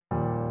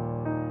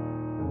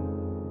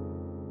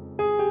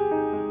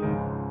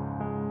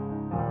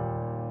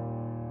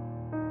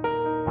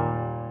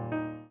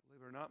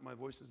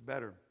voice is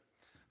better.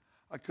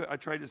 I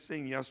tried to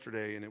sing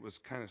yesterday, and it was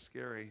kind of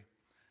scary.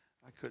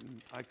 I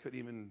couldn't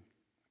even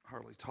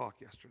hardly talk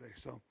yesterday.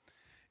 So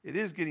it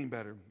is getting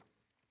better.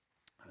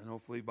 And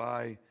hopefully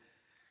by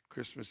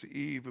Christmas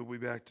Eve, we'll be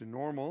back to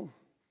normal.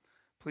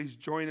 Please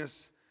join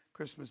us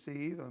Christmas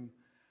Eve.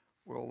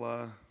 We're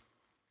going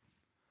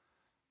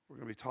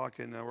to be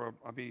talking.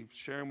 I'll be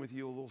sharing with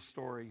you a little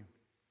story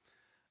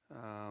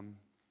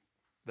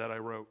that I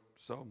wrote.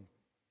 So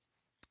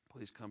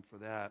please come for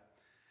that.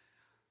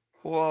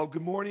 Well,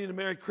 good morning and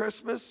Merry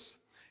Christmas.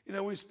 You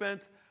know, we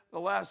spent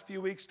the last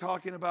few weeks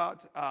talking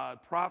about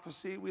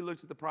prophecy. We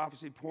looked at the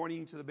prophecy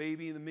pointing to the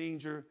baby in the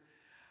manger.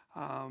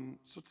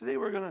 So today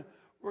we're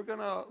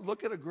gonna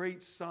look at a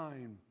great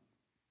sign.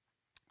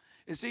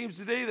 It seems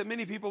today that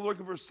many people are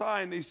looking for a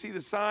sign. They see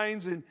the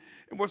signs and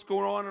what's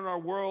going on in our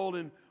world,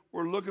 and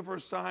we're looking for a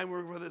sign.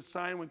 We're looking for that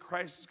sign when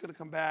Christ is going to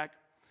come back.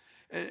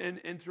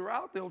 And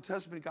throughout the Old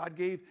Testament, God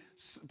gave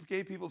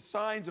people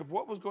signs of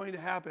what was going to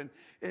happen.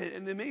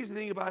 And the amazing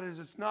thing about it is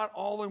it's not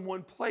all in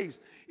one place.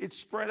 It's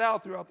spread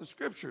out throughout the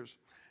Scriptures.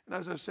 And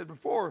as I said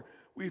before,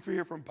 we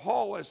hear from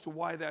Paul as to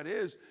why that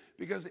is.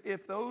 Because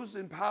if those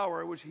in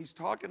power, which he's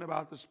talking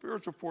about, the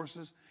spiritual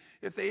forces,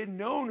 if they had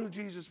known who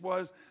Jesus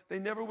was, they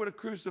never would have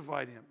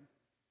crucified him.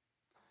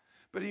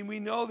 But we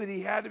know that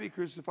he had to be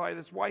crucified.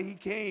 That's why he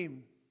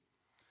came.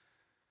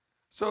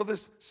 So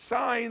this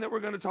sign that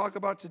we're going to talk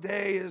about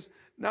today is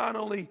not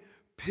only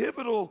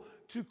pivotal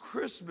to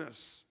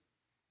Christmas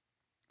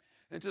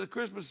and to the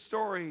Christmas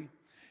story,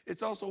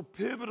 it's also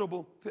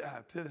pivotal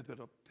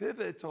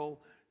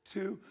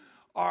to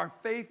our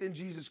faith in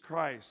Jesus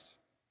Christ.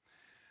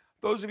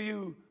 Those of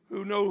you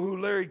who know who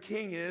Larry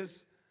King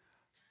is,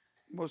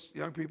 most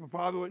young people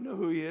probably wouldn't know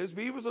who he is,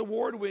 but he was an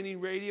award-winning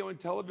radio and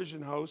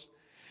television host.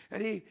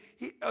 And he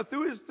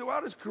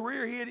throughout his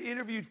career, he had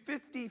interviewed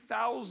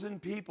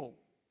 50,000 people.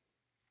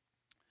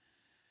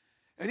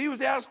 And he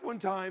was asked one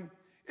time,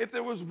 if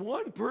there was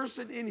one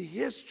person in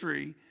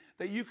history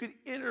that you could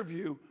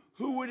interview,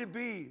 who would it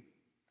be?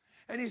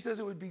 And he says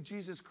it would be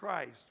Jesus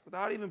Christ,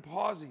 without even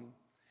pausing.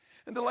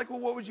 And they're like, well,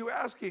 what would you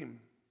ask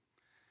him?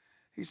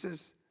 He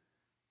says,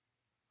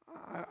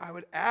 I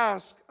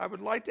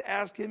would like to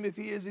ask him if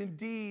he is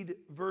indeed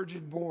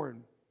virgin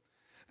born.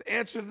 The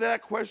answer to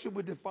that question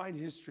would define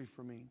history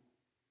for me.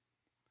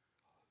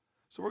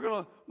 So we're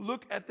going to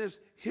look at this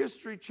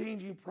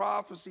history-changing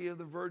prophecy of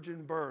the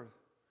virgin birth.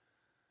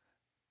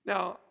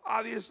 Now,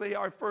 obviously,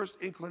 our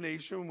first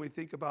inclination when we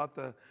think about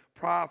the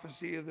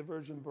prophecy of the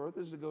virgin birth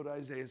is to go to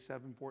Isaiah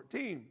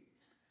 7:14.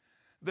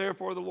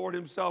 Therefore, the Lord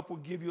himself will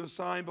give you a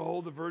sign.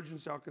 Behold, the virgin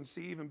shall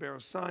conceive and bear a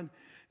son,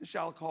 and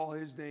shall call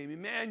his name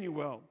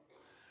Emmanuel.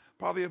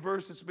 Probably a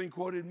verse that's been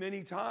quoted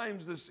many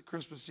times this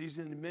Christmas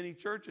season in many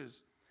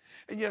churches.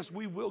 And yes,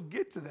 we will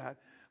get to that.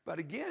 But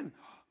again,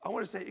 I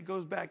want to say it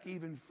goes back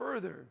even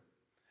further.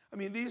 I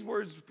mean, these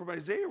words from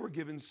Isaiah were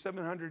given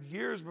 700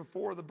 years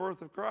before the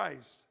birth of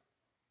Christ.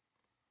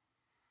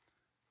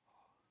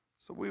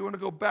 So we want to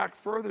go back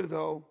further,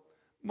 though,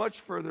 much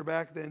further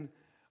back than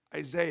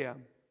Isaiah.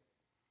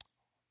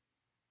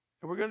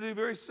 And we're going to do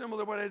very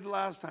similar to what I did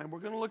last time. We're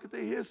going to look at the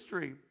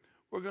history.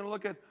 We're going to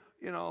look at,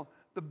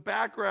 the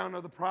background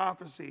of the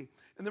prophecy.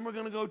 And then we're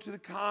going to go to the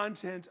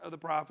content of the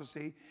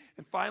prophecy.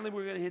 And finally,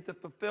 we're going to hit the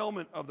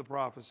fulfillment of the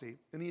prophecy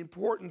and the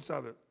importance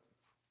of it.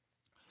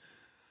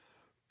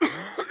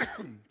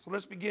 So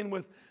let's begin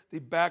with the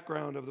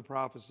background of the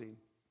prophecy.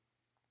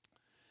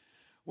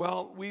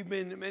 Well, we've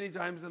been many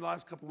times in the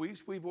last couple of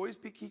weeks, we've always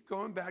keep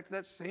going back to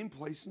that same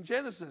place in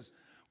Genesis.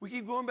 We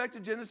keep going back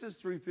to Genesis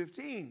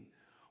 3:15,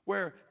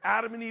 where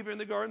Adam and Eve are in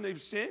the garden, they've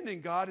sinned,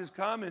 and God has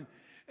come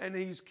and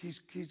he's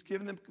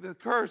given them the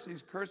curse.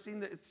 He's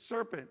cursing the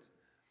serpent.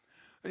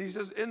 And he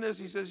says,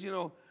 there's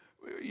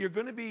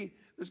going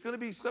to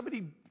be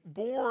somebody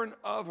born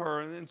of her.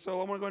 And so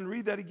I'm going to go and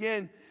read that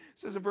again. It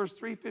says in verse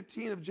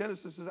 3:15 of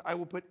Genesis, says, I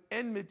will put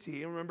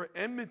enmity. And remember,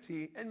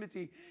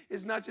 enmity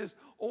is not just,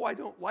 oh, I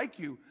don't like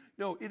you.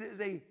 No, it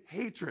is a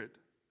hatred.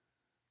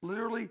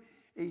 Literally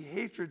a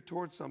hatred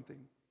towards something.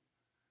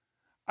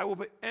 I will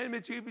put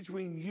enmity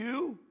between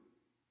you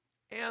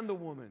and the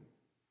woman.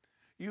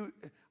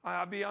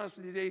 I'll be honest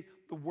with you today,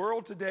 the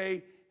world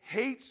today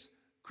hates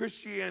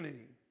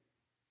Christianity.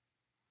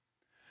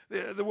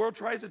 The world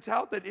tries to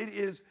tout that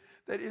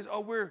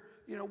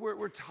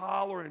we're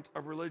tolerant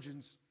of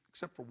religions,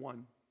 except for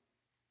one.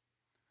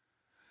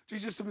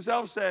 Jesus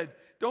himself said,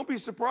 don't be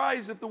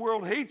surprised if the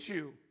world hates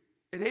you.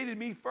 It hated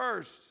me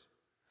first.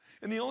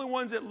 And the only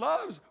ones it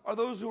loves are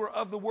those who are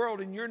of the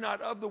world, and you're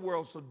not of the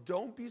world. So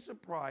don't be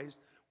surprised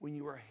when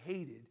you are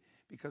hated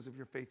because of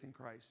your faith in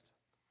Christ.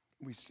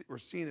 We're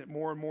seeing it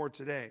more and more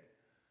today.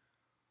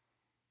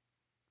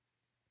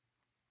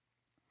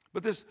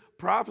 But this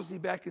prophecy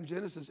back in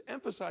Genesis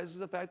emphasizes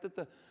the fact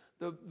that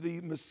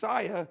the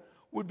Messiah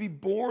would be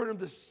born of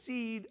the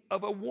seed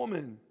of a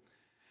woman.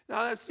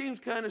 Now that seems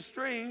kind of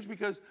strange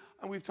because,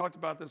 and we've talked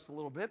about this a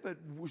little bit, but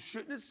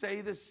shouldn't it say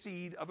the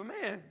seed of a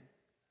man?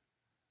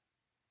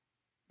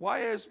 Why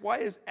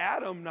is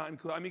Adam not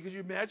included? I mean, could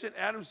you imagine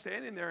Adam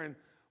standing there and,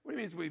 what do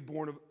you mean to be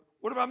born of,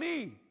 what about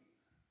me?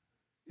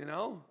 You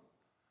know?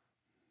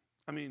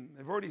 I mean,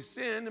 they've already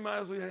sinned. They might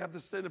as well have the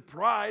sin of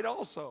pride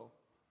also.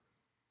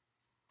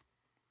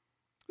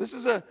 This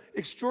is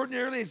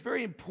it's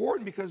very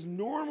important because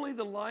normally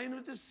the line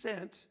of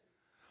descent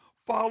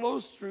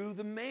follows through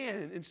the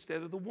man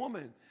instead of the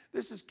woman.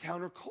 This is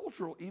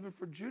countercultural even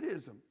for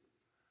Judaism.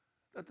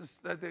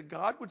 That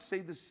God would say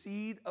the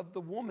seed of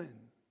the woman.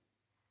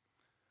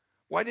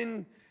 Why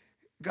didn't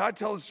God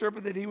tell the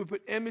serpent that he would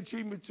put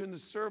enmity between the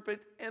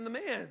serpent and the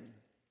man?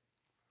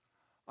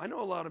 I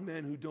know a lot of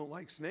men who don't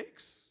like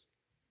snakes.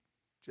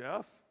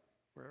 Jeff,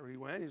 wherever he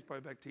went, he's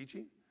probably back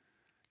teaching.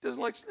 Doesn't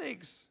like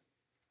snakes.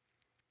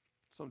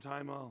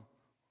 Sometime I'll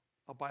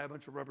buy a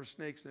bunch of rubber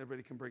snakes and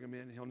everybody can bring them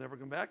in and he'll never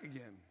come back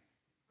again.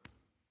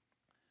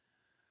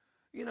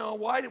 You know,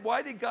 why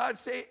did God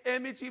say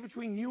enmity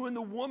between you and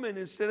the woman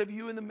instead of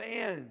you and the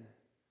man?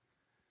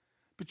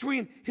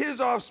 Between his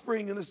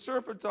offspring and the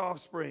serpent's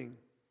offspring?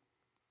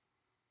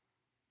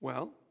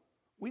 Well,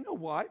 we know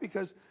why.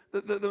 Because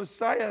the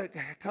Messiah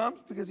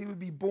comes because he would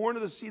be born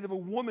of the seed of a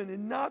woman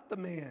and not the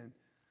man.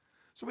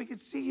 So we can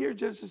see here in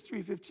Genesis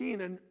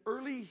 3:15 an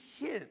early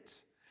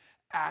hint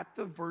at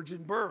the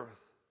virgin birth.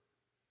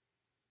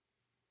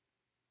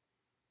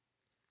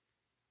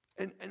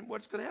 And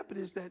what's going to happen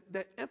is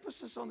that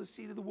emphasis on the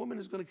seed of the woman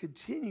is going to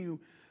continue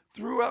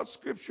throughout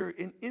Scripture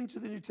and into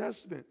the New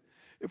Testament.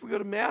 If we go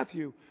to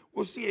Matthew,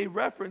 we'll see a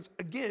reference,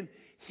 again,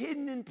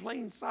 hidden in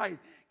plain sight.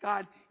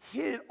 God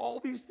hid all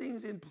these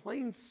things in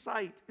plain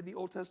sight in the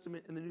Old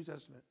Testament and the New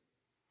Testament.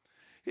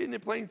 Hidden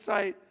in plain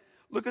sight.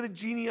 Look at the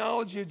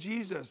genealogy of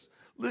Jesus,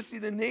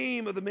 listing the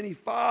name of the many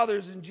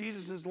fathers in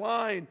Jesus'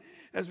 line.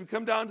 As we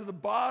come down to the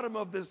bottom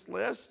of this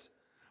list,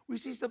 we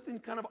see something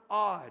kind of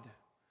odd.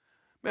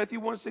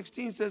 Matthew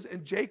 1:16 says,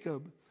 and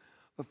Jacob,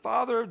 the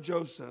father of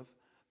Joseph,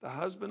 the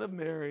husband of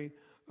Mary,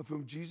 of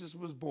whom Jesus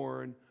was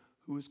born,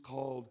 who is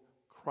called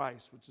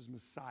Christ, which is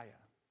Messiah.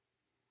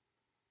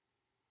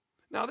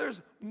 Now,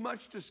 there's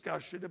much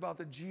discussion about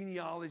the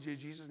genealogy of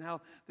Jesus and how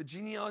the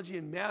genealogy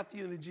in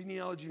Matthew and the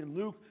genealogy in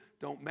Luke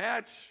don't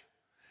match,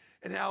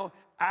 and how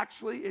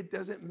actually it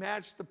doesn't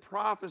match the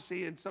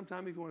prophecy. And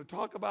sometime if you want to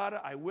talk about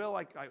it, I will.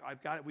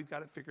 I've got it. We've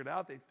got it figured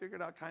out. They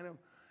figured out kind of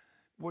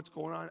what's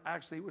going on.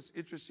 Actually, what's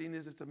interesting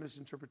is it's a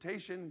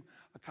misinterpretation.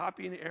 A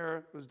copying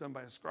error was done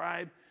by a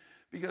scribe.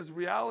 Because the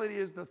reality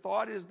is, the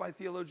thought is by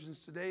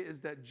theologians today is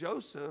that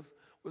Joseph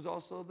was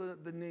also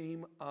the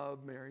name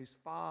of Mary's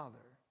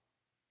father,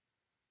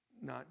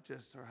 not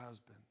just her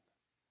husband.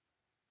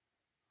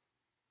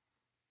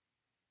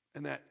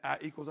 And that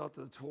equals out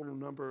to the total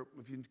number,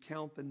 if you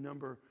count the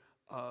number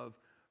of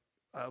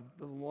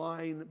the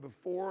line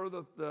before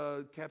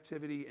the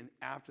captivity and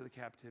after the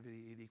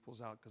captivity, it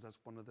equals out because that's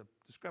one of the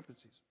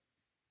discrepancies.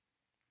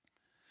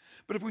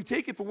 But if we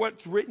take it for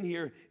what's written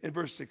here in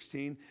verse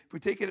 16, if we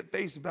take it at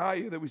face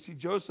value that we see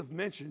Joseph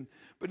mentioned,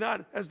 but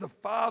not as the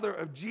father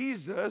of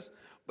Jesus,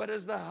 but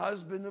as the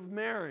husband of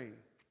Mary.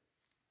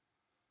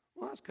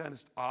 Well, that's kind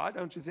of odd,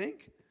 don't you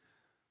think?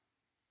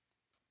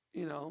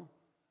 You know,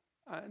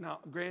 now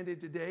granted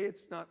today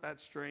it's not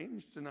that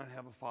strange to not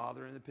have a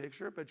father in the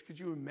picture, but could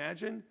you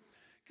imagine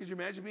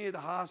being at the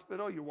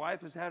hospital, your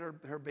wife has had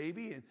her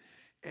baby,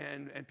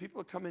 and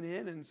people are coming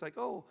in, and it's like,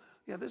 oh,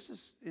 yeah, this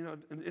is,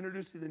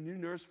 introducing the new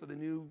nurse for the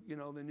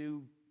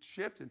new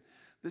shift, and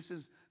this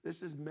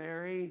is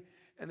Mary,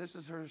 and this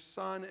is her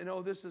son, and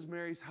oh, this is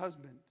Mary's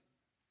husband.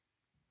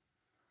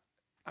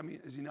 I mean,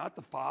 is he not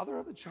the father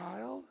of the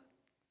child?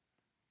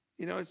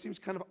 It seems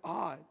kind of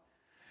odd.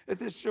 If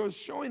this shows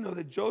showing, though,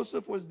 that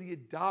Joseph was the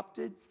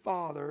adopted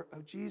father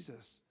of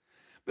Jesus.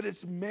 But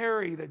it's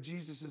Mary that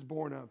Jesus is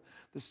born of,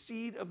 the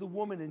seed of the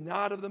woman and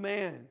not of the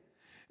man.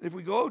 And if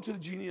we go to the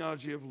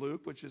genealogy of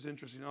Luke, which is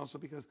interesting also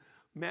because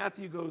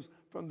Matthew goes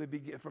from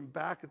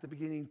back at the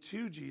beginning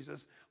to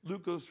Jesus,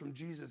 Luke goes from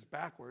Jesus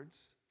backwards.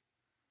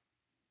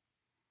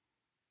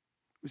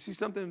 We see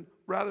something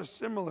rather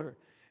similar.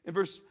 In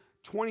verse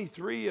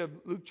 23 of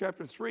Luke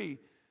chapter 3, it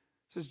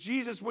says,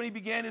 Jesus, when he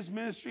began his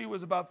ministry,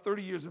 was about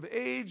 30 years of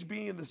age,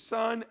 being the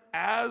son,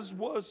 as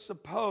was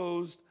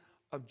supposed,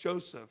 of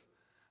Joseph,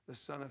 the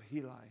son of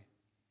Heli.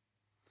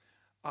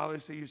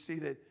 Obviously, you see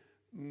that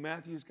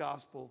Matthew's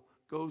gospel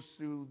goes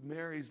through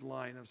Mary's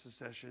line of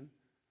succession,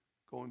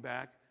 going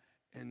back,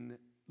 and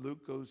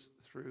Luke goes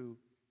through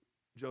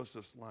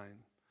Joseph's line.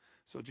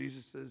 So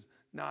Jesus is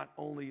not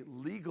only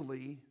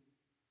legally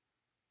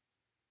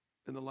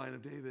in the line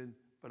of David,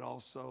 but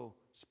also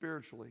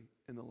spiritually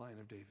in the line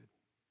of David.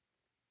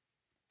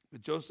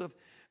 But Joseph,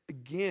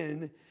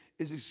 again,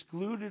 is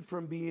excluded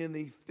from being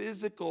the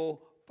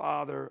physical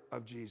father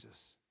of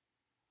Jesus.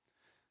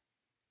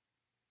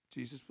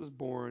 Jesus was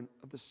born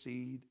of the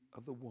seed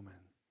of the woman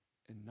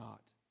and not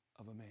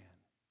of a man.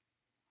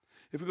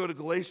 If we go to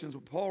Galatians,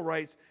 what Paul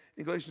writes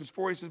in Galatians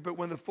 4, he says, but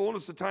when the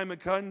fullness of time had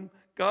come,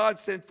 God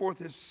sent forth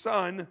his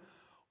son,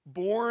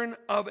 born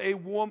of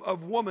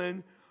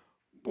woman,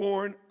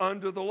 born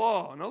under the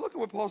law. Now look at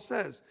what Paul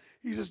says.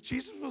 He says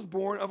Jesus was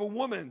born of a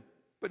woman,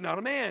 but not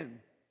a man.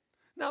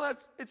 Now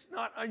it's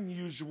not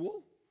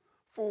unusual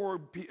for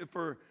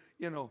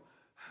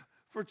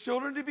for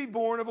children to be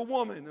born of a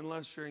woman,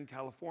 unless you're in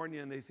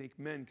California and they think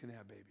men can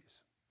have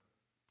babies.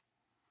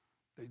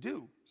 They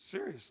do,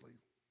 seriously.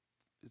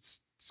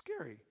 It's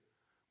scary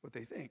what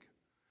they think.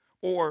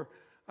 Or,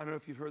 I don't know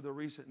if you've heard the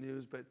recent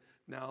news, but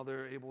now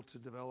they're able to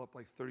develop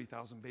like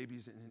 30,000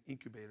 babies in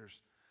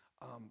incubators,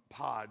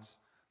 pods,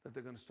 that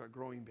they're going to start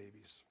growing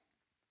babies.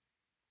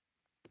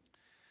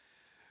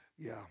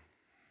 Yeah,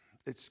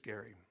 it's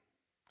scary.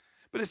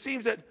 But it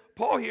seems that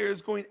Paul here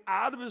is going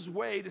out of his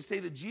way to say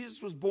that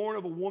Jesus was born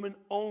of a woman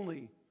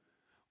only,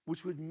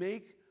 which would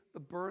make the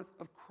birth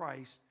of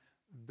Christ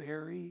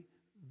very,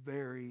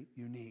 very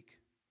unique.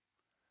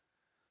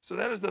 So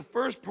that is the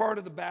first part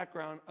of the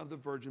background of the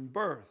virgin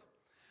birth.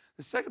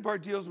 The second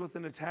part deals with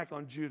an attack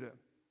on Judah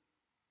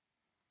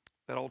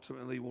that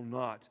ultimately will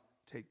not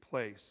take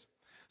place.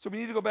 So we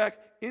need to go back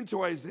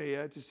into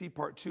Isaiah to see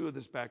part 2 of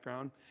this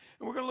background.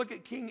 And we're going to look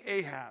at King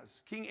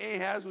Ahaz. King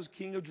Ahaz was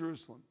king of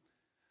Jerusalem.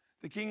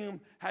 The kingdom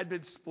had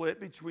been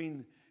split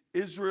between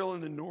Israel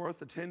in the north,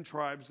 the 10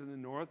 tribes in the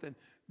north, and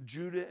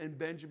Judah and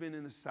Benjamin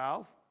in the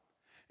south.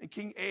 And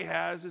King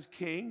Ahaz is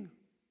king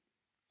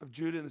of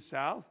Judah in the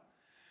south.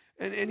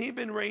 And he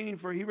reigned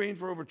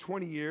for over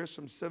 20 years,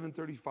 from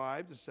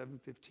 735 to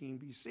 715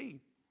 BC.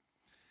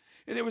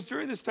 And it was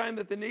during this time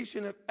that the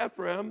nation of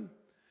Ephraim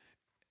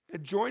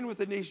had joined with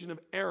the nation of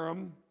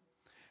Aram.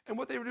 And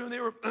what they were doing, they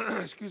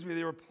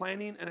were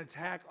planning an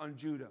attack on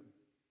Judah.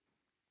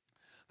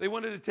 They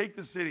wanted to take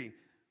the city.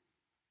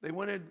 They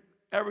wanted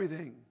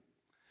everything.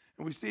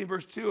 And we see in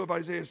verse 2 of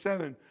Isaiah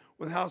 7,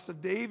 when the house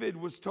of David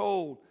was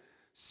told,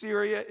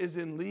 Syria is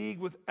in league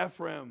with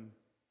Ephraim.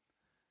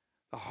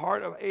 The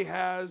heart of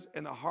Ahaz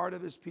and the heart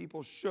of his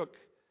people shook,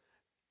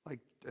 like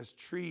as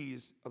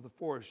trees of the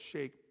forest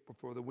shake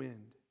before the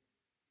wind.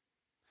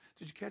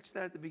 Did you catch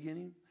that at the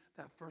beginning?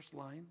 That first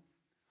line?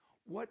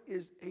 What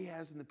is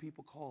Ahaz and the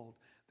people called?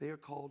 They are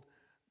called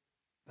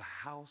the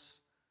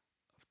house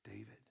of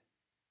David.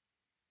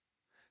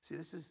 See,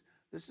 this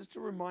is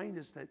to remind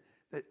us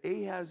that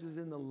Ahaz is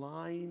in the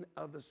line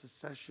of the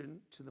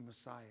succession to the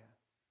Messiah.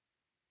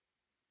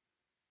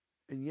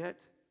 And yet,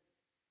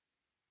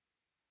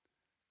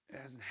 it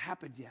hasn't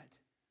happened yet.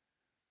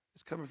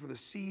 It's coming from the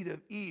seed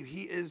of Eve.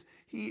 He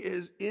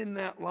is in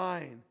that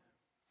line.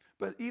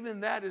 But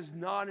even that is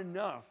not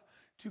enough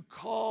to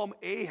calm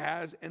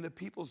Ahaz and the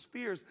people's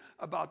fears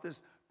about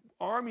this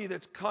army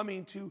that's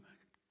coming to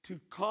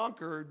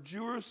conquer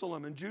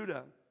Jerusalem and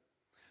Judah.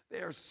 They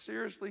are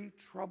seriously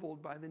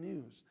troubled by the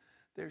news.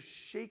 They're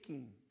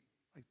shaking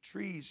like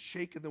trees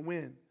shake in the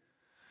wind.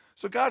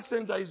 So God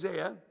sends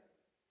Isaiah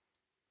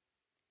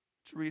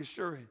to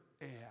reassure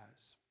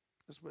Ahaz.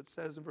 That's what it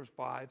says in verse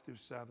 5 through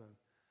 7.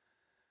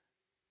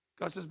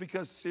 God says,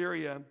 because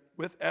Syria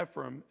with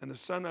Ephraim and the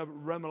son of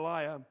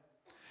Remaliah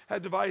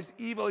had devised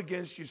evil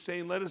against you,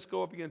 saying, let us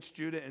go up against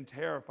Judah and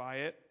terrify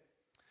it,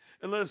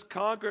 and let us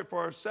conquer it for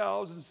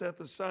ourselves and set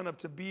the son of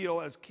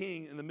Tabeel as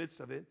king in the midst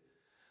of it.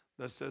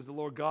 Thus says the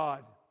Lord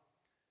God,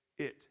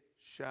 it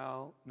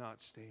shall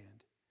not stand,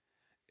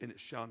 and it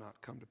shall not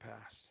come to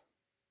pass.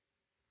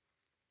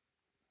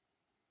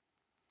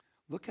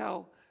 Look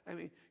how,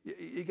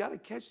 you got to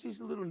catch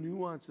these little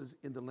nuances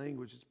in the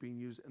language that's being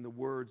used and the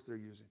words they're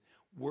using.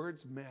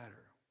 Words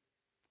matter.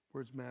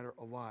 Words matter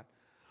a lot.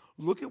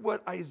 Look at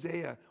what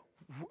Isaiah,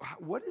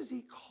 what does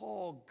he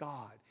call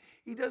God?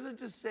 He doesn't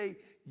just say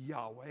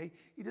Yahweh.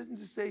 He doesn't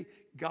just say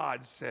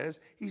God says.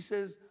 He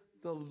says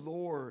the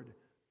Lord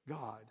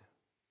God.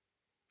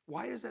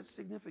 Why is that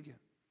significant?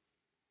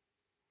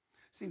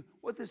 See,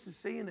 what this is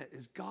saying that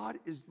is God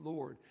is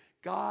Lord.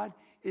 God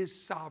is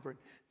sovereign.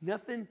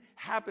 Nothing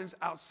happens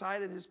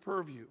outside of his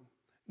purview.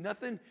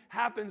 Nothing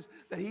happens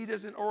that he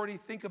doesn't already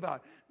think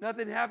about.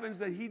 Nothing happens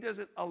that he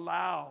doesn't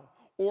allow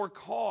or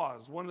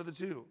cause, one of the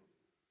two.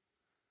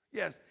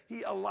 Yes,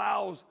 he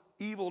allows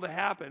evil to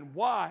happen.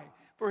 Why?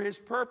 For his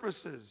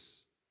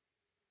purposes.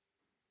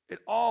 It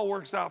all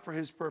works out for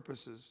his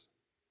purposes.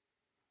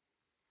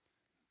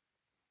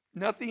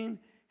 Nothing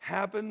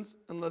happens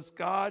unless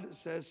God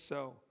says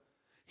so.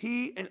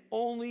 He and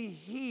only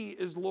he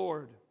is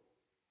Lord.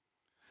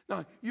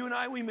 Now, you and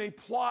I, we may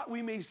plot,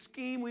 we may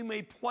scheme, we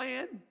may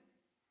plan.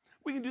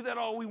 We can do that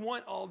all we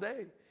want all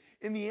day.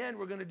 In the end,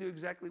 we're going to do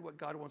exactly what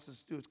God wants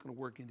us to do. It's going to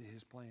work into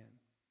his plan.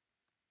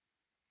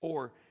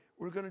 Or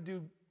we're going to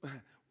do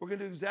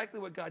exactly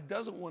what God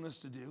doesn't want us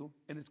to do,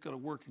 and it's going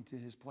to work into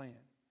his plan.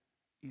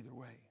 Either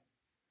way.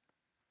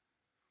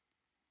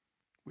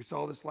 We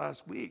saw this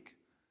last week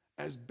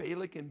as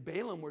Balak and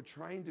Balaam were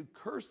trying to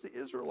curse the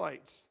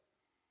Israelites.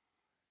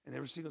 And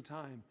every single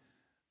time,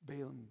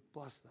 Balaam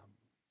blessed them.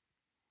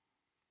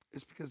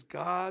 It's because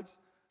God's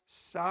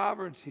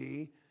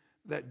sovereignty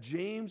that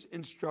James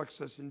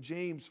instructs us in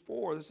James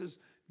 4. This is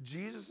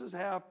Jesus'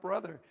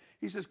 half-brother.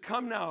 He says,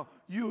 come now,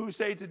 you who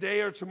say today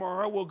or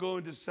tomorrow we'll go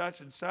into such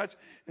and such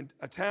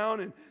a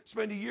town and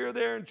spend a year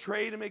there and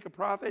trade and make a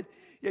profit,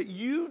 yet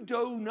you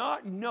do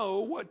not know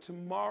what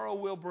tomorrow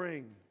will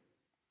bring.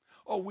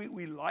 Oh,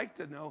 we like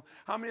to know.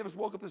 How many of us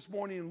woke up this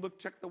morning and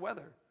checked the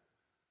weather?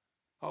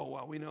 Oh,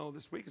 well, we know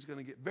this week is going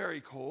to get very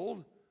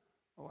cold.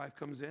 My wife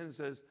comes in and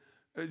says,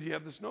 Do you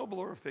have the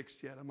snowblower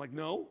fixed yet? I'm like,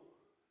 no.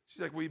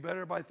 She's like, well, you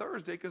better by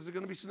Thursday because there's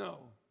going to be snow.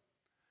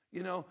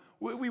 You know,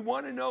 we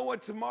want to know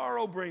what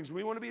tomorrow brings.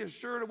 We want to be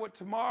assured of what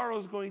tomorrow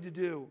is going to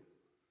do.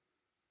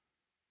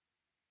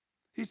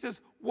 He says,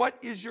 what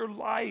is your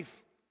life?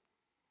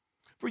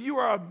 For you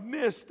are a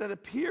mist that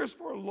appears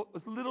for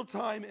a little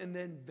time and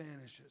then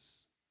vanishes.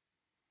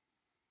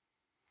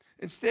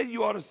 Instead,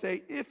 you ought to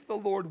say, if the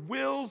Lord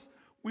wills,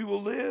 we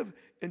will live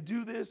and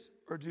do this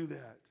or do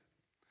that.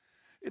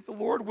 If the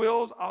Lord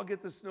wills, I'll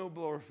get the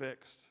snowblower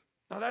fixed.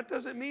 Now, that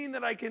doesn't mean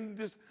that I can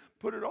just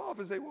put it off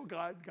and say, well,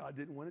 God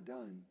didn't want it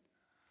done.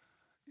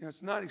 You know,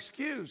 it's not an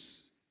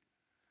excuse.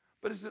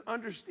 But it's an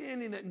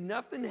understanding that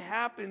nothing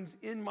happens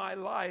in my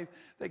life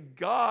that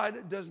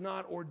God does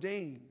not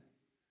ordain.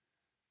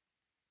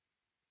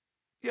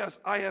 Yes,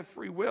 I have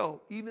free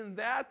will. Even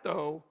that,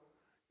 though,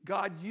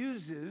 God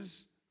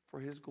uses for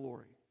his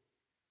glory.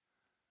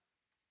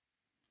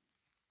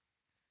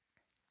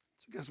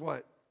 So guess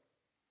what?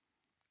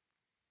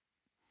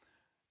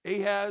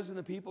 Ahaz and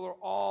the people are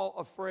all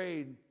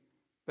afraid,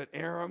 but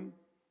Aram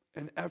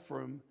and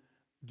Ephraim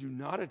do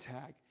not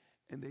attack,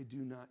 and they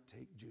do not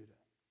take Judah.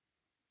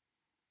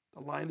 The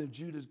line of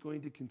Judah is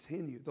going to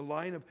continue. The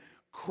line of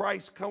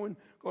Christ going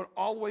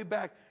all the way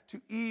back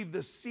to Eve,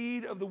 the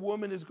seed of the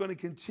woman is going to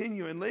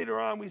continue. And later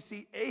on we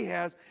see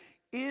Ahaz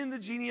in the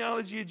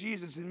genealogy of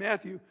Jesus in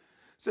Matthew.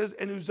 Says,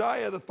 and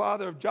Uzziah the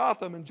father of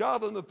Jotham, and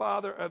Jotham the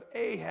father of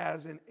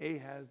Ahaz, and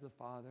Ahaz the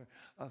father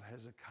of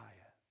Hezekiah.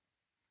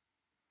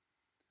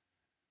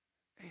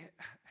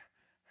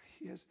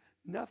 He has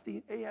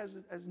nothing, Ahaz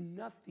has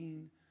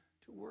nothing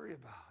to worry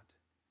about.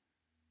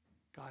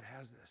 God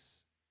has this.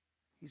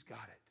 He's got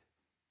it.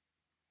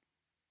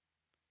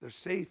 They're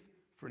safe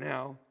for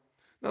now.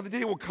 Now the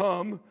day will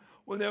come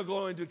when they'll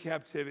go into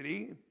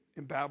captivity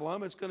in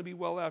Babylon. It's going to be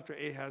well after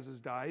Ahaz has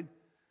died.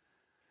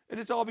 And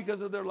it's all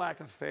because of their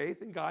lack of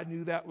faith, and God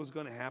knew that was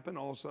going to happen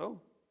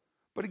also.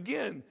 But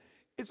again,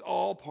 it's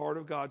all part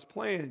of God's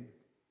plan.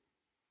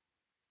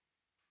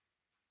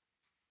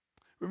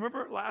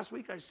 Remember last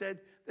week I said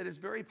that it's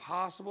very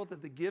possible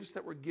that the gifts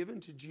that were given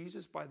to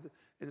Jesus and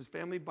his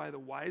family by the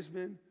wise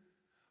men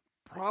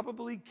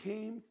probably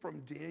came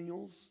from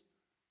Daniel's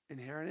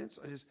inheritance,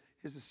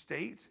 his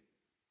estate.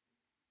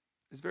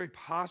 It's very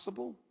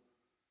possible.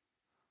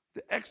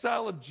 The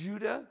exile of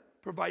Judah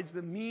provides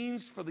the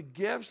means for the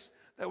gifts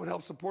that would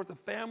help support the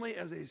family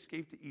as they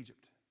escape to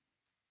Egypt.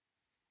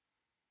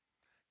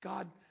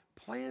 God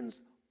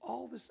plans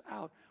all this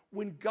out.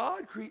 When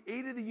God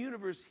created the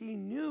universe, he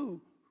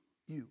knew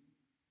you.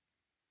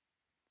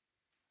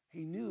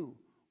 He knew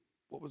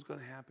what was going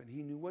to happen.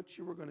 He knew what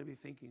you were going to be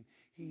thinking.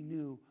 He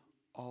knew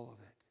all of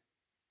it.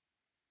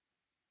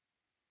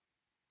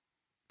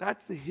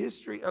 That's the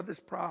history of this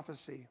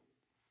prophecy.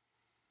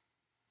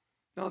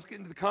 Now let's get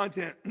into the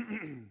content.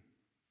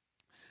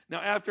 Now,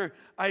 after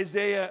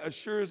Isaiah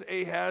assures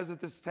Ahaz that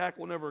this attack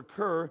will never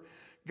occur,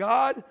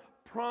 God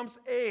prompts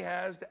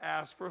Ahaz to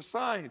ask for a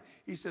sign.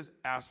 He says,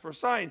 ask for a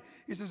sign.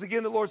 He says,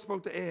 again, the Lord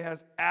spoke to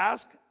Ahaz,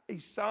 ask a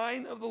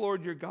sign of the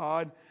Lord your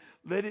God.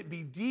 Let it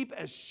be deep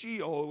as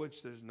Sheol,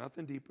 which there's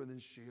nothing deeper than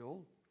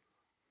Sheol,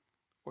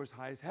 or as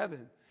high as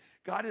heaven.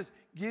 God is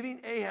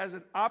giving Ahaz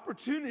an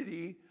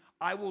opportunity.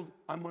 I'm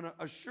going to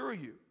assure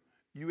you.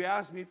 You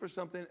ask me for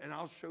something, and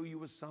I'll show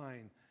you a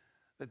sign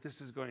that this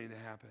is going to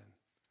happen.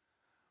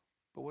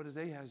 But what does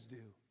Ahaz do?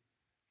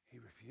 He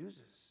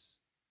refuses.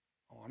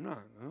 I'm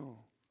not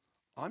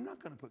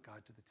going to put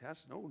God to the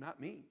test. No, not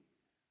me.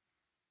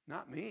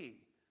 Not me.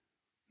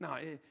 Now,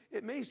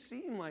 it may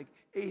seem like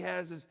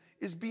Ahaz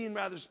is being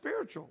rather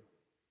spiritual.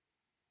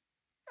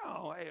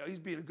 No, he's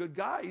being a good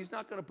guy. He's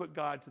not going to put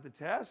God to the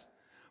test.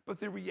 But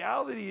the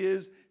reality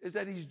is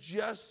that he's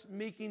just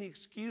making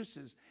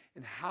excuses.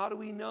 And how do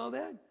we know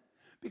that?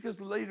 Because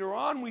later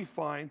on we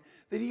find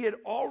that he had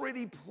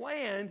already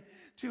planned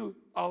to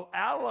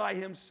ally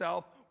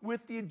himself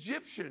with the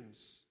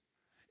Egyptians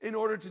in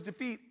order to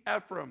defeat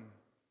Ephraim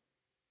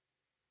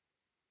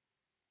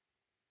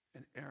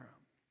and Aram.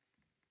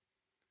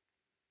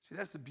 See,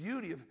 that's the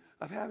beauty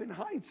of having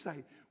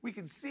hindsight. We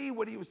can see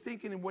what he was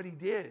thinking and what he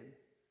did.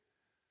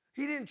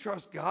 He didn't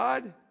trust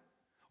God.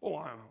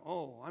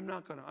 I'm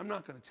not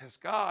gonna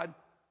test God.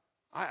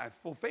 I have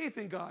full faith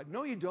in God.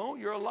 No, you don't.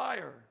 You're a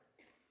liar.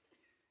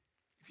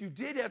 If you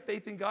did have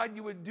faith in God,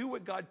 you would do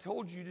what God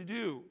told you to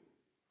do.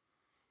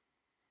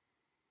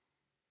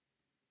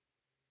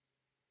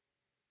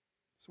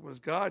 So what does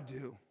God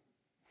do?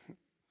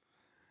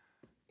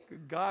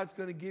 God's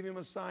going to give him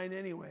a sign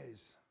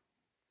anyways.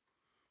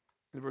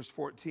 In verse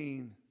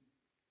 14,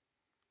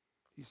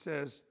 he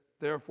says,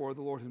 therefore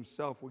the Lord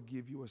himself will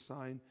give you a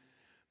sign.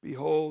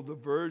 Behold, the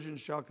virgin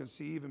shall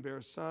conceive and bear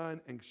a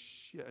son,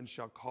 and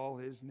shall call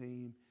his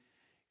name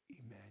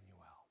Emmanuel.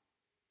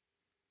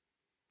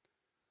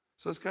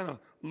 So let's kind of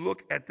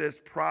look at this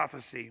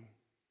prophecy.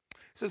 It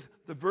says,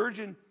 the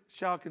virgin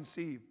shall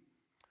conceive.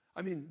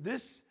 I mean,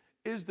 this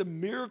is the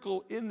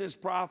miracle in this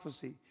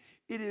prophecy.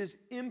 It is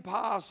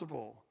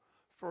impossible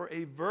for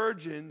a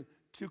virgin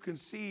to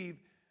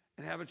conceive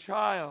and have a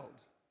child.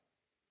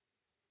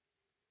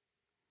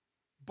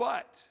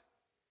 But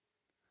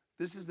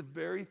this is the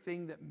very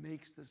thing that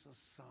makes this a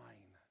sign.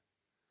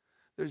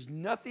 There's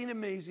nothing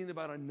amazing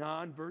about a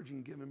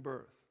non-virgin giving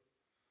birth.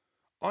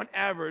 On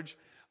average,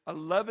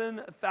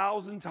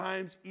 11,000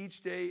 times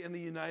each day in the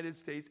United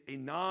States, a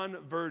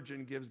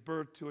non-virgin gives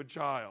birth to a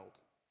child.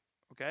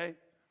 Okay?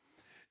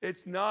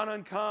 It's not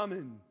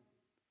uncommon,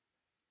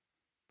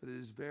 but it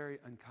is very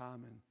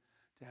uncommon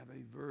to have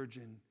a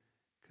virgin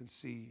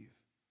conceive.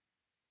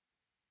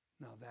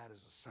 Now that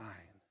is a sign.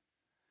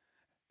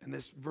 And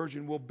this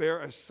virgin will bear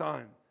a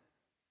son.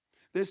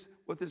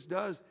 What this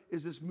does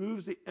is this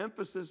moves the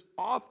emphasis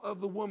off of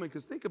the woman.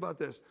 Because think about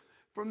this.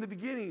 From the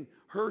beginning,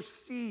 her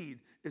seed,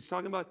 it's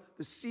talking about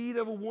the seed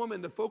of a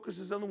woman. The focus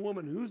is on the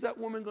woman. Who's that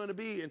woman going to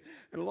be? And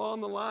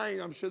along the line,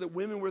 I'm sure that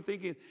women were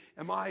thinking,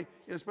 am I,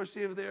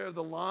 especially if they're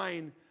the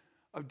line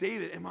of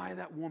David, am I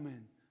that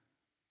woman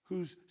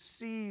whose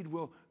seed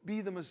will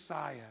be the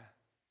Messiah?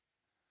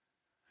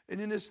 And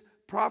in this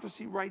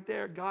prophecy right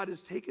there, God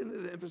has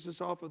taken the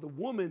emphasis off of the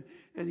woman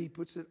and he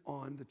puts it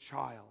on the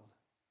child.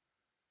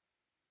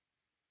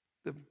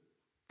 The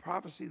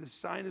prophecy, the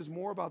sign is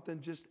more about than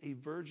just a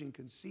virgin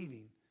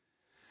conceiving.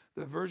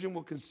 The virgin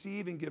will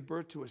conceive and give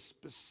birth to a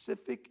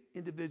specific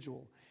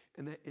individual,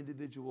 and that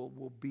individual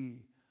will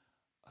be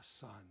a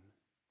son.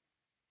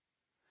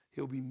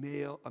 He'll be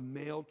a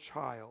male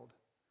child,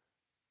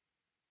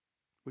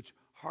 which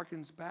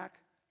harkens back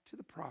to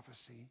the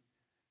prophecy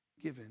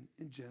given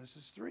in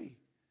Genesis 3.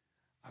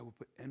 I will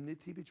put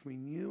enmity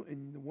between you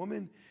and the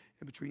woman,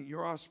 and between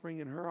your offspring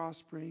and her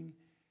offspring.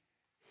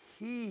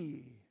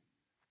 He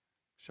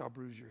shall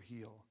bruise your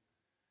heel,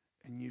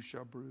 and he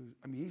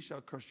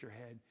shall crush your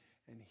head,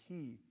 and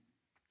he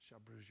shall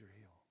bruise your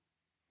heel.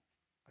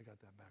 I got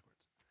that backwards.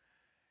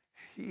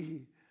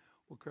 He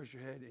will crush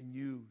your head, and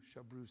you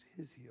shall bruise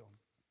his heel.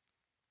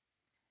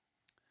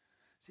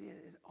 See,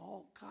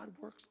 God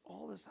works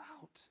all this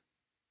out.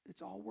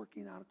 It's all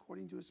working out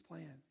according to his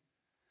plan.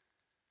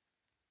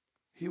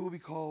 He will be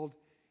called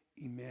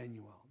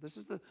Emmanuel. This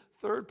is the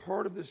third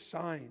part of this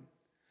sign.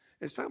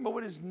 It's talking about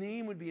what his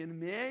name would be. And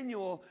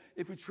Emmanuel,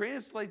 if we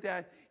translate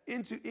that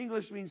into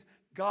English, means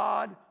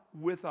God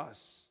with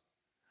us.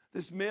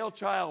 This male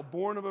child,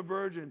 born of a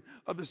virgin,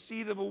 of the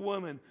seed of a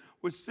woman,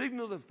 would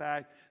signal the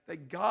fact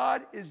that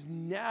God is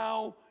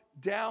now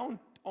down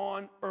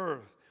on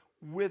earth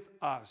with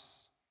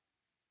us.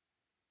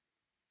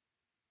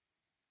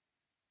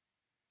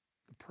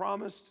 The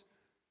promised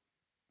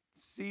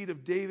seed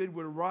of David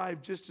would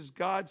arrive just as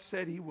God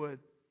said he would.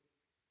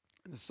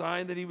 And the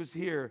sign that he was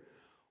here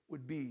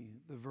would be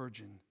the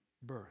virgin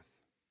birth.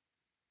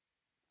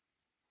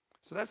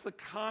 So that's the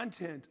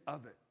content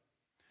of it.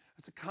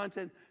 That's the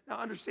content. Now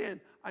understand,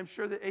 I'm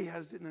sure that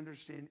Ahaz didn't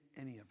understand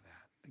any of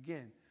that.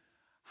 Again,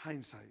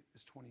 hindsight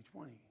is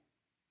 20/20.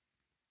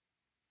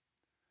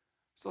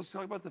 So let's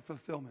talk about the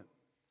fulfillment.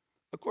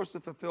 Of course, the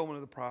fulfillment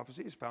of the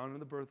prophecy is found in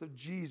the birth of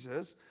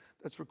Jesus.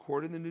 That's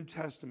recorded in the New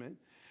Testament.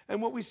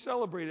 And what we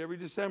celebrate every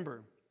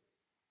December.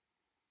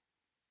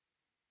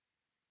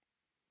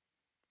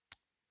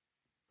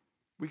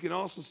 We can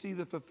also see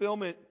the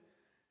fulfillment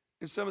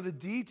in some of the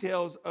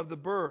details of the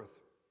birth.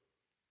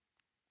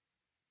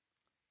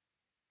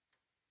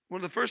 One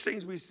of the first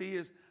things we see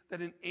is that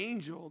an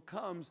angel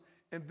comes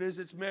and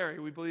visits Mary.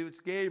 We believe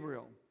it's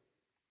Gabriel.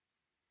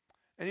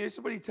 And here's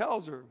what he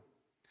tells her.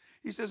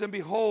 He says, and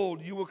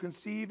behold, you will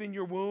conceive in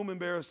your womb and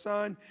bear a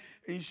son,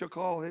 and you shall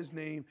call his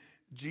name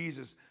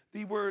Jesus.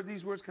 These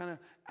words kind of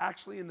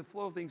actually in the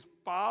flow of things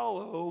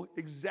follow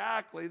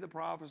exactly the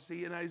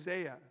prophecy in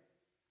Isaiah.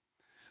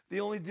 The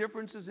only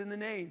difference is in the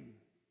name.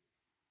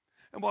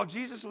 And while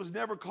Jesus was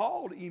never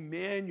called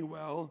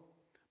Emmanuel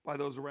by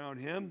those around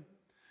him,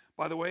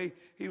 by the way,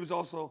 he was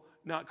also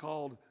not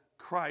called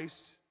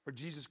Christ or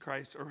Jesus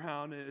Christ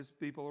around his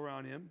people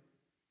around him.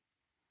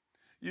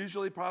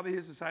 Usually, probably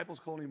his disciples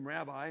called him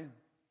Rabbi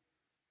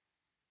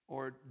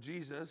or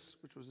Jesus,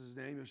 which was his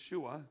name,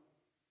 Yeshua.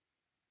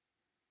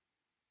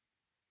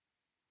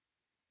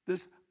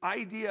 This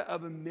idea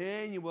of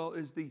Emmanuel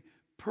is the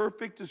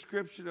perfect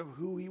description of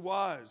who he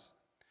was.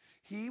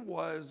 He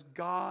was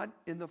God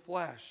in the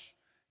flesh,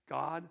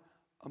 God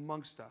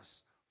amongst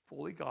us,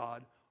 fully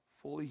God,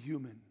 fully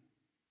human.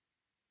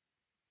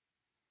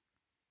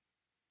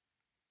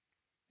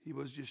 He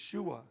was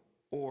Yeshua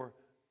or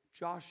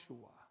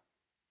Joshua,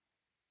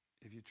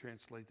 if you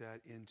translate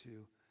that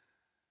into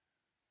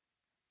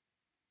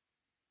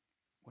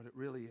what it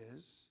really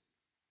is,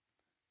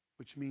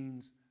 which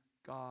means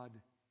God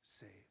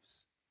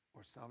saves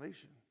or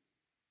salvation.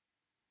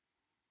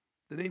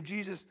 The name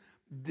Jesus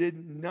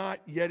did not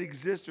yet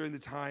exist during the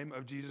time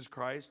of Jesus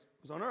Christ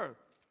was on earth.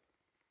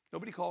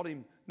 Nobody called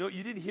him. No,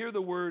 you didn't hear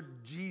the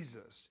word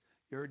Jesus.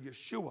 You heard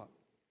Yeshua.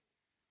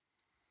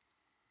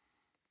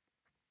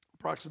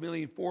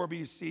 Approximately 4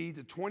 BC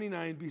to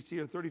 29 BC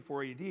or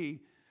 34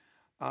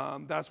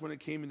 AD, that's when it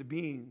came into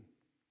being.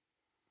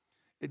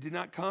 It did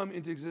not come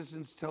into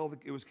existence until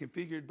it was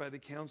configured by the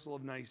Council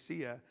of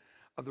Nicaea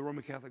of the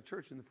Roman Catholic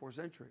Church in the 4th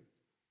century.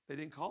 They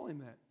didn't call him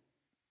that.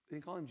 They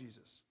didn't call him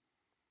Jesus.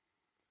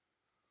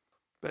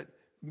 But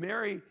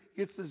Mary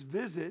gets this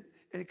visit,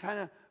 it kind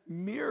of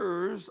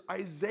mirrors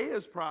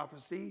Isaiah's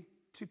prophecy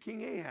to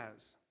King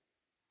Ahaz.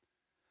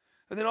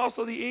 And then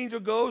also the angel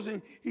goes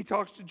and he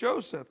talks to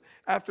Joseph.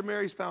 After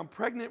Mary's found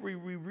pregnant, we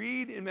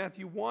read in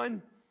Matthew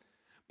 1,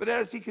 but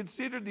as he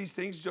considered these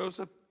things,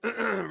 Joseph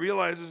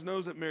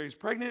knows that Mary's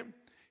pregnant.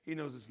 He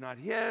knows it's not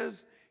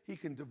his. He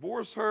can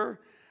divorce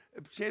her.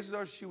 Chances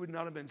are she would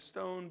not have been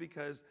stoned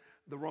because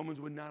the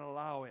Romans would not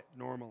allow it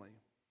normally.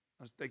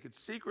 They could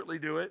secretly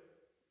do it.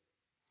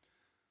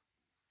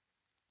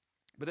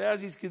 But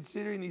as he's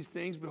considering these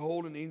things,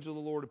 behold, an angel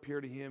of the Lord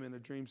appeared to him in a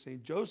dream,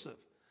 saying, Joseph,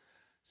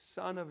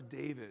 son of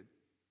David.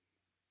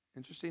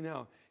 Interesting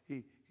now,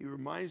 he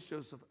reminds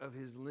Joseph of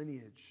his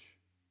lineage.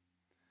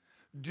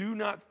 Do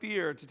not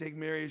fear to take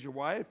Mary as your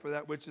wife, for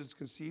that which is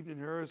conceived in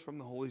her is from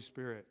the Holy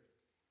Spirit.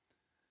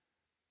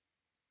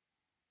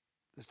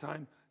 This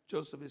time,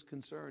 Joseph is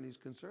concerned. He's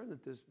concerned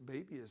that this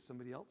baby is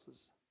somebody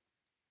else's.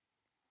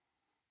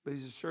 But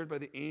he's assured by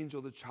the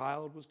angel the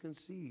child was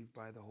conceived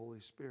by the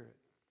Holy Spirit.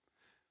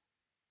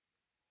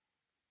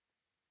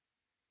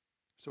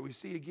 So we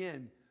see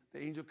again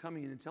the angel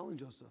coming in and telling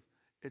Joseph,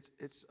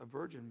 it's a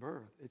virgin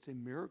birth. It's a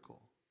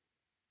miracle.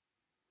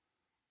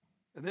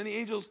 And then the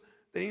angel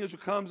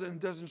comes and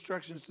does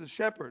instructions to the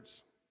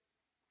shepherds.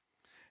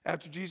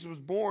 After Jesus was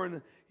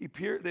born,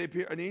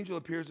 an angel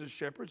appears to the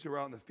shepherds who are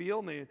out in the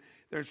field, and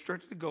they're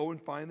instructed to go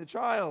and find the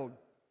child.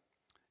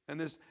 And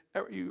this,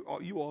 you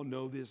all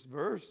know this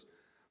verse.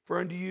 For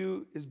unto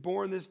you is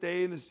born this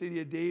day in the city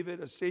of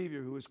David a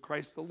Savior who is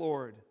Christ the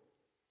Lord.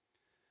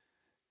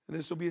 And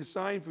this will be a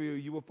sign for you.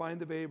 You will find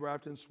the babe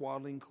wrapped in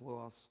swaddling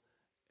cloths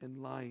and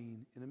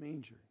lying in a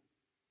manger.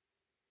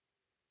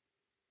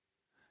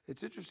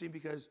 It's interesting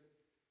because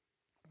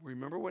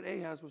remember what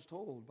Ahaz was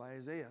told by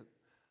Isaiah.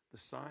 The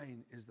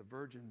sign is the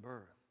virgin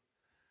birth.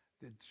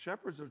 The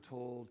shepherds are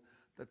told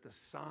that the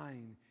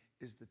sign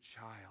is the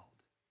child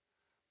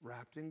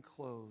wrapped in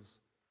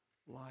cloths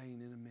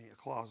lying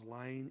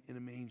in a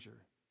manger.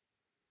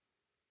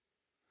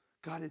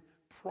 God had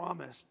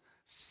promised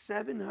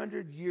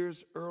 700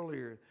 years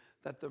earlier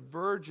that the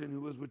virgin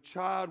who was with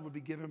child would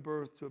be given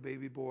birth to a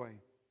baby boy.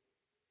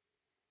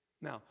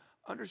 Now,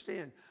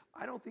 understand,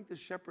 I don't think the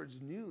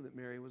shepherds knew that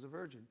Mary was a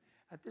virgin.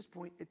 At this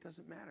point, it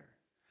doesn't matter.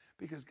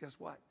 Because guess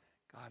what?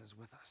 God is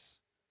with us.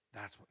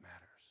 That's what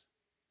matters.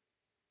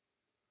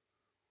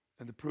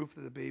 And the proof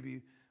that the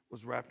baby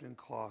was wrapped in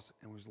cloths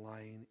and was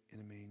lying in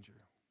a manger.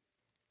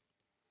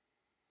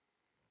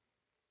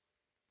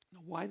 Now,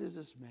 why does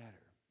this matter?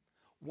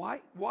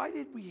 Why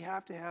did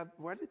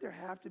there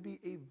have to be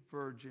a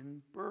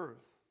virgin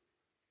birth?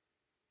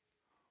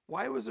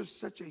 Why was there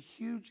such a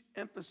huge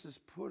emphasis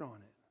put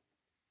on it?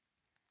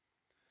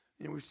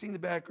 You know, we've seen the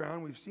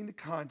background, we've seen the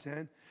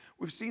content,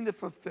 we've seen the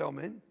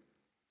fulfillment.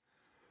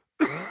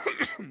 I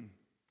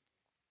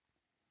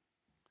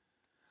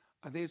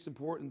think it's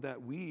important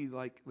that we,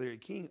 like Larry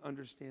King,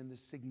 understand the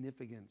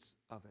significance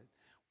of it.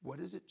 What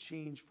does it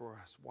change for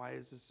us? Why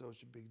is this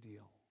such a big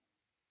deal?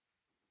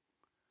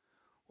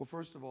 Well,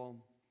 first of all,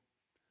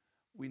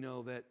 we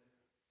know that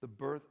the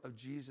birth of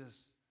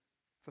Jesus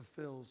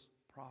fulfills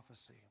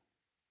prophecy.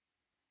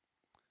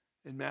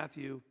 In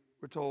Matthew,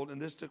 we're told,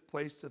 and this took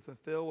place to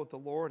fulfill what the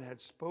Lord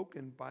had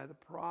spoken by the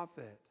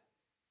prophet.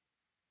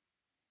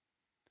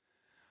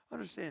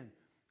 Understand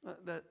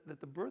that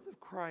the birth of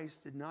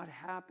Christ did not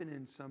happen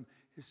in some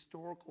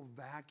historical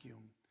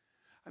vacuum.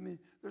 I mean,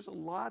 there's a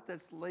lot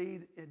that's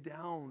laid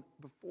down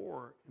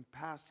before in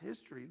past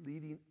history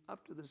leading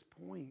up to this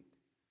point.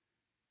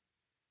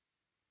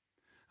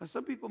 Now,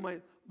 some people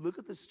might look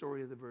at the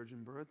story of the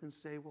virgin birth and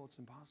say, well, it's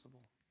impossible.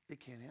 It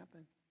can't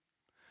happen.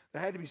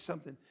 There had to be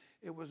something.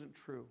 It wasn't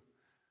true.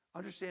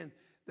 Understand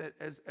that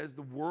as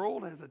the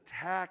world has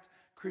attacked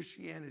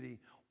Christianity,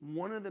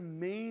 one of the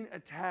main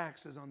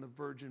attacks is on the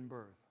virgin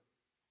birth.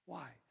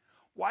 Why?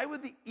 Why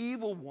would the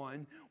evil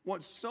one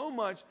want so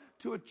much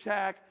to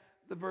attack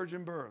the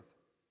virgin birth?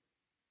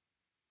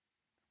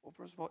 Well,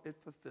 first of all, it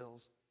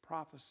fulfills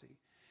prophecy.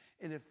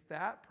 And if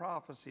that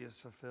prophecy is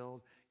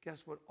fulfilled,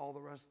 guess what? All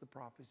the rest of the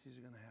prophecies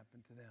are going to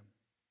happen to them.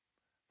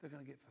 They're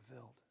going to get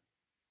fulfilled.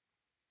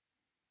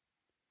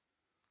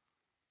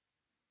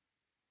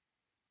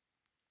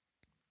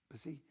 But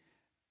see,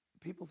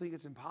 people think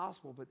it's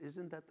impossible, but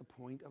isn't that the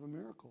point of a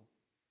miracle?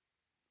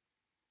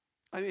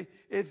 I mean,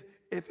 if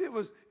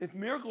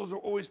miracles are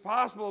always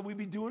possible, we'd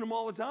be doing them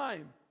all the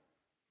time.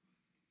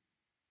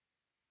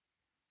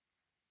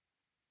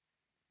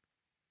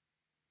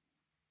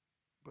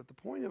 But the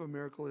point of a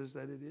miracle is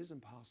that it is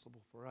impossible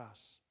for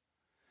us.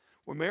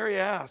 When Mary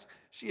asked,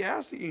 she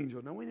asked the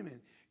angel, now wait a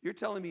minute, you're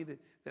telling me that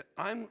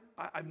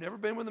I've never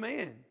been with a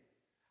man.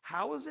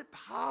 How is it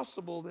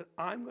possible that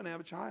I'm going to have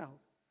a child?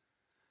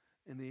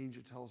 And the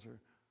angel tells her,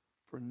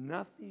 for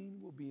nothing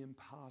will be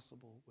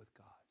impossible with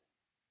God.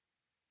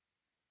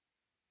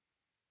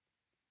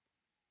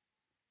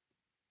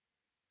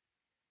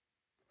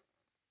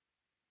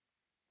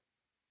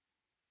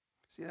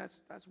 See,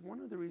 that's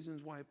one of the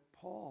reasons why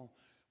Paul,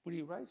 when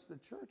he writes to the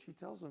church, he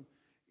tells them,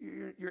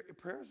 your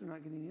prayers are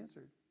not getting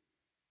answered.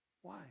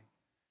 Why?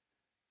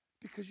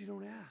 Because you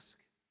don't ask.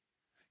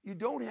 You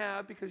don't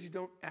have because you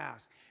don't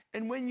ask.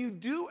 And when you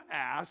do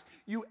ask,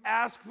 you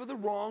ask for the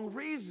wrong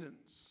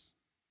reasons.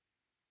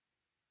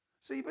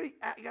 So you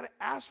got to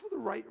ask for the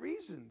right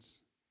reasons.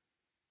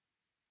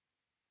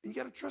 And you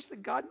got to trust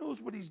that God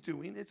knows what he's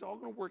doing. It's all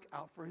going to work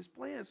out for his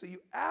plan. So you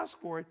ask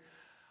for it.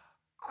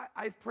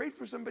 I've prayed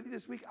for somebody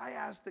this week. I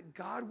asked that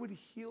God would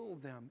heal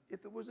them.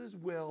 If it was his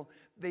will,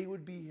 they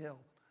would be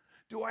healed.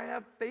 Do I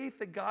have faith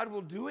that God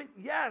will do it?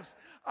 Yes.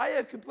 I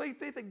have complete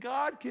faith that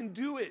God can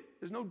do it.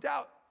 There's no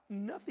doubt.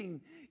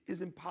 Nothing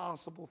is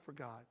impossible for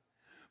God.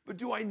 But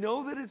do I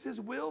know that it's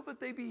his will that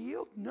they be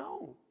healed?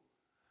 No.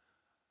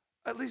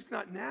 At least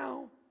not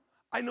now.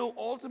 I know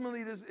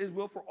ultimately it is his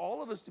will for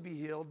all of us to be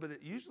healed,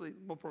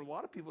 but for a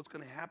lot of people, it's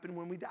going to happen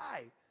when we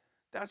die.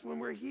 That's when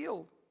we're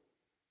healed.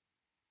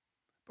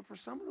 But for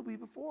some, it'll be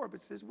before, but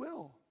it's his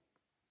will.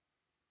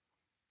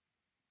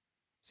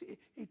 See,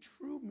 a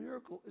true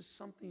miracle is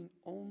something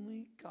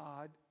only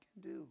God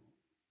can do.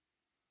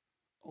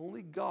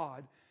 Only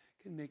God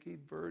can make a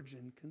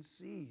virgin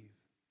conceive.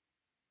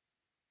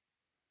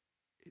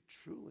 It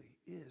truly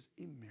is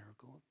a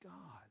miracle of God.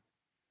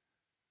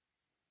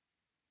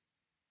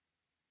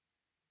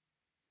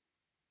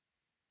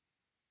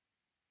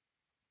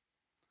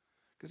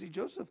 Because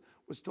Joseph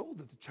was told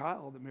that the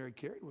child that Mary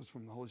carried was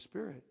from the Holy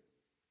Spirit.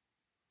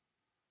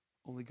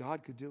 Only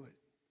God could do it.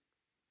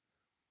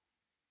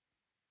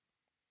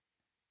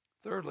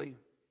 Thirdly,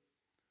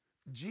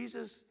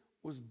 Jesus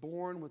was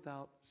born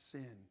without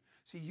sin.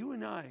 See, you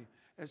and I,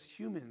 as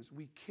humans,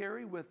 we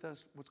carry with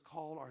us what's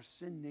called our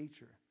sin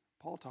nature.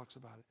 Paul talks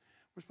about it.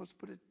 We're supposed to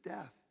put it to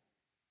death.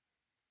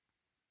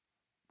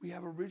 We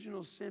have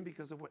original sin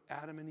because of what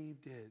Adam and Eve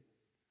did.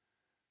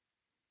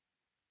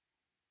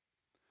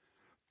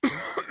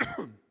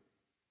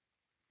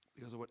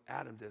 Because of what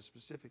Adam did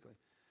specifically.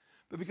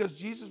 But because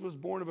Jesus was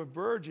born of a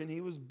virgin,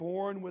 he was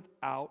born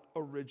without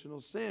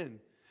original sin.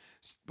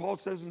 Paul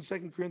says in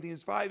 2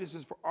 Corinthians 5, he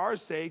says, for our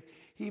sake,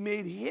 he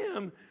made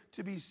him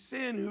to be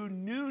sin who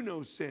knew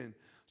no sin,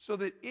 so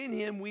that in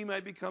him we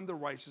might become the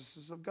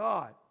righteousness of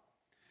God.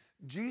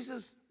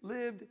 Jesus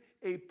lived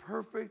a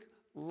perfect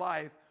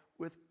life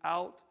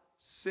without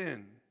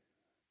sin.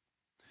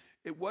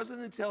 It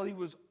wasn't until he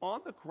was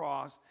on the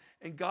cross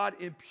and God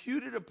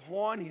imputed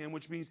upon him,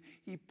 which means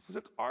he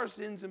took our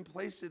sins and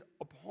placed it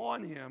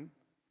upon him,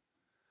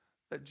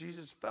 that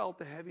Jesus felt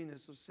the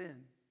heaviness of sin.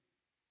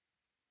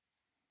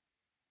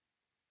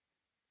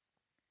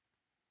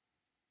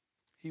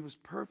 He was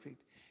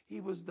perfect.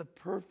 He was the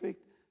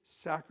perfect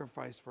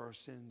sacrifice for our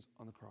sins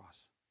on the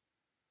cross.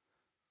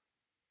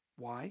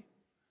 Why?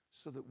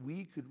 So that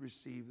we could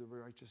receive the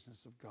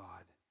righteousness of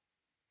God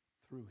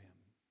through him.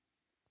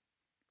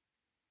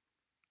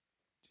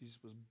 Jesus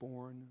was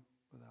born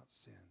without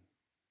sin.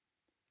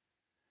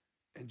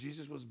 And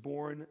Jesus was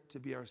born to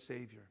be our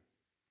Savior.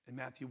 In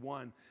Matthew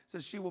 1, it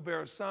says, she will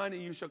bear a son,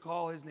 and you shall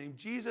call his name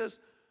Jesus,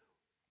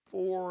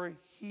 for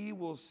he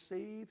will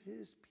save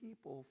his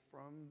people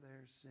from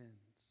their sins.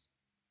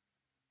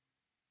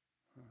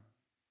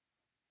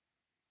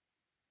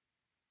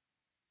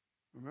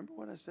 Remember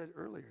what I said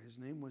earlier. His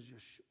name was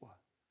Yeshua.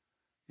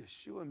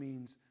 Yeshua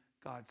means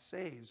God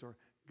saves, or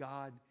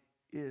God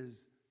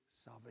is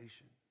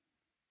salvation.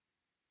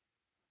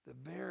 The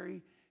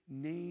very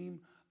name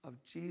of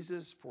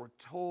Jesus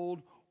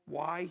foretold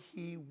why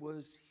he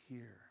was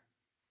here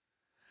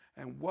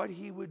and what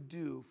he would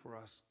do for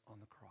us on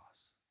the cross.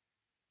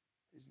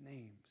 His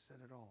name said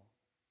it all.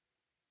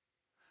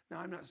 Now,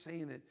 I'm not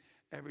saying that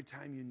every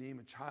time you name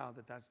a child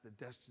that that's the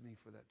destiny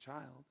for that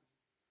child.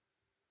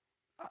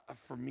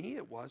 For me,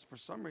 it was. For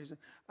some reason,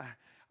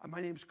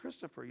 my name's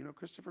Christopher. You know what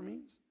Christopher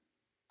means?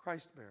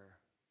 Christ bearer.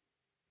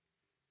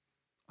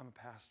 I'm a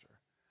pastor.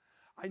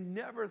 I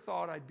never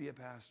thought I'd be a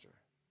pastor.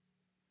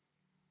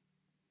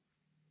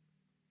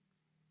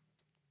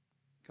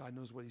 God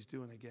knows what he's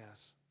doing, I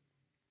guess.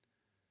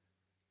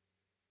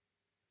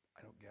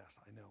 I don't guess,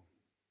 I know.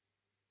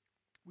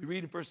 We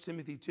read in 1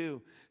 Timothy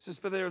 2, it says,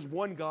 for there is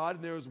one God,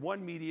 and there is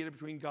one mediator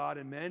between God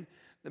and men,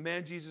 the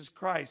man Jesus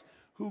Christ,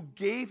 who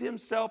gave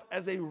himself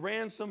as a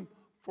ransom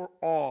for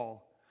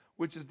all,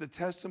 which is the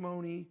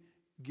testimony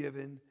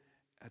given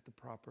at the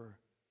proper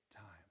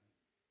time.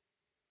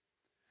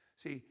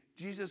 See,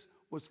 Jesus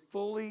was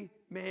fully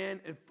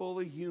man and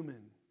fully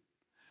human.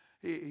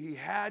 He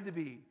had to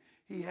be.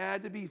 He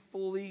had to be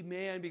fully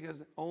man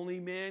because only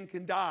man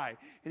can die.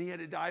 And he had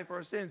to die for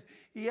our sins.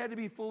 He had to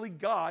be fully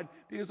God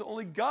because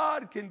only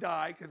God can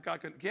die, because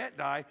God can't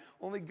die.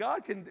 Only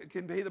God can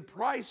pay the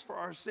price for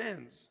our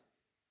sins.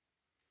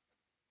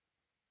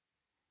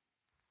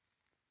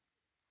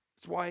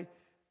 That's why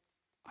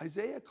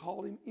Isaiah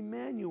called him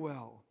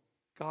Emmanuel,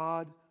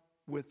 God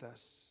with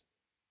us.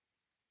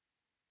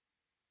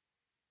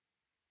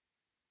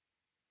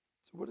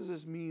 So what does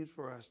this mean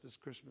for us this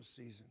Christmas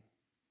season?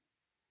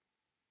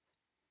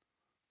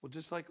 Well,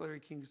 just like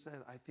Larry King said,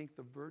 I think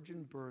the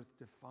virgin birth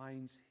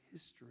defines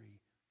history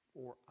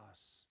for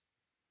us.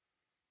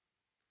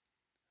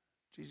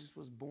 Jesus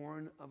was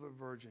born of a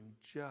virgin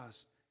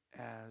just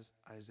as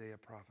Isaiah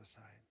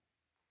prophesied.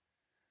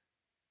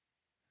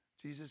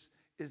 Jesus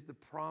is the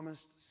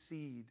promised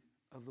seed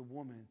of the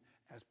woman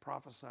as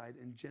prophesied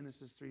in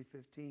Genesis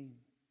 3:15.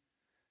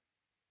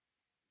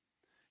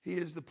 He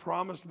is the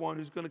promised one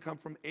who's going to come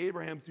from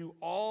Abraham through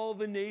all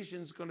the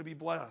nations going to be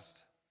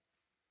blessed.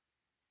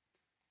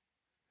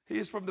 He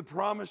is from the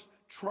promised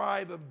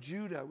tribe of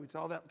Judah. We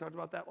talked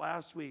about that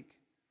last week.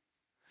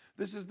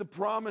 This is the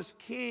promised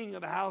king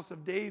of the house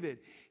of David.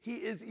 He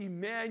is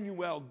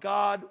Emmanuel,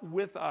 God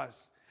with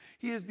us.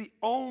 He is the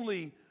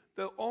only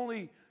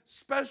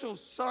special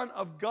Son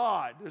of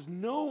God. There's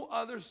no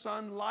other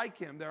son like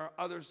him. There are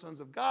other sons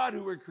of God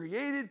who were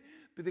created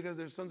because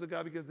they're sons of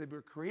God because they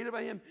were created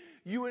by him.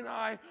 You and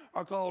I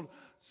are called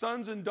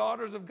sons and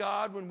daughters of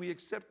God when we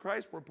accept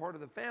Christ. We're part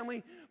of the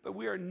family, but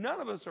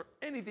none of us are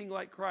anything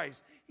like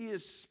Christ. He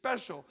is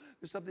special.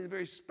 There's something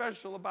very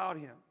special about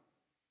him.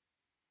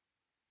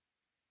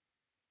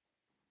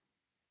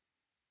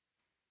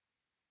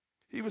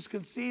 He was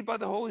conceived by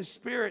the Holy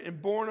Spirit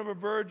and born of a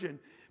virgin,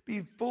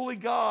 being fully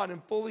God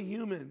and fully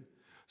human,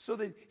 so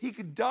that he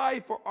could die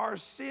for our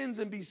sins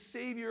and be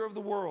Savior of the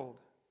world.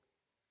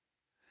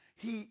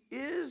 He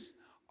is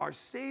our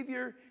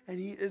Savior, and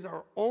he is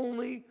our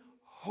only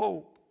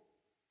hope.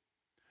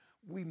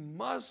 We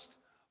must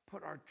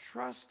put our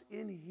trust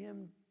in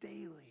him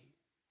daily.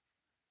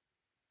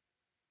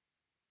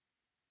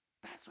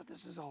 That's what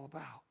this is all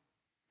about.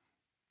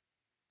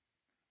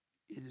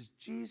 It is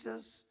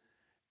Jesus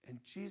and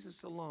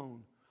Jesus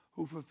alone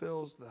who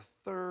fulfills the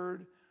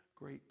third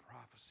great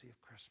prophecy of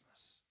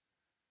Christmas.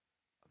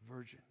 A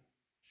virgin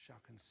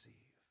shall conceive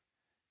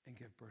and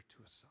give birth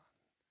to a son,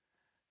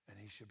 and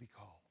he shall be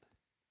called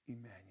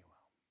Emmanuel.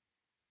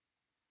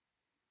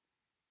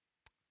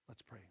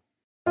 Let's pray.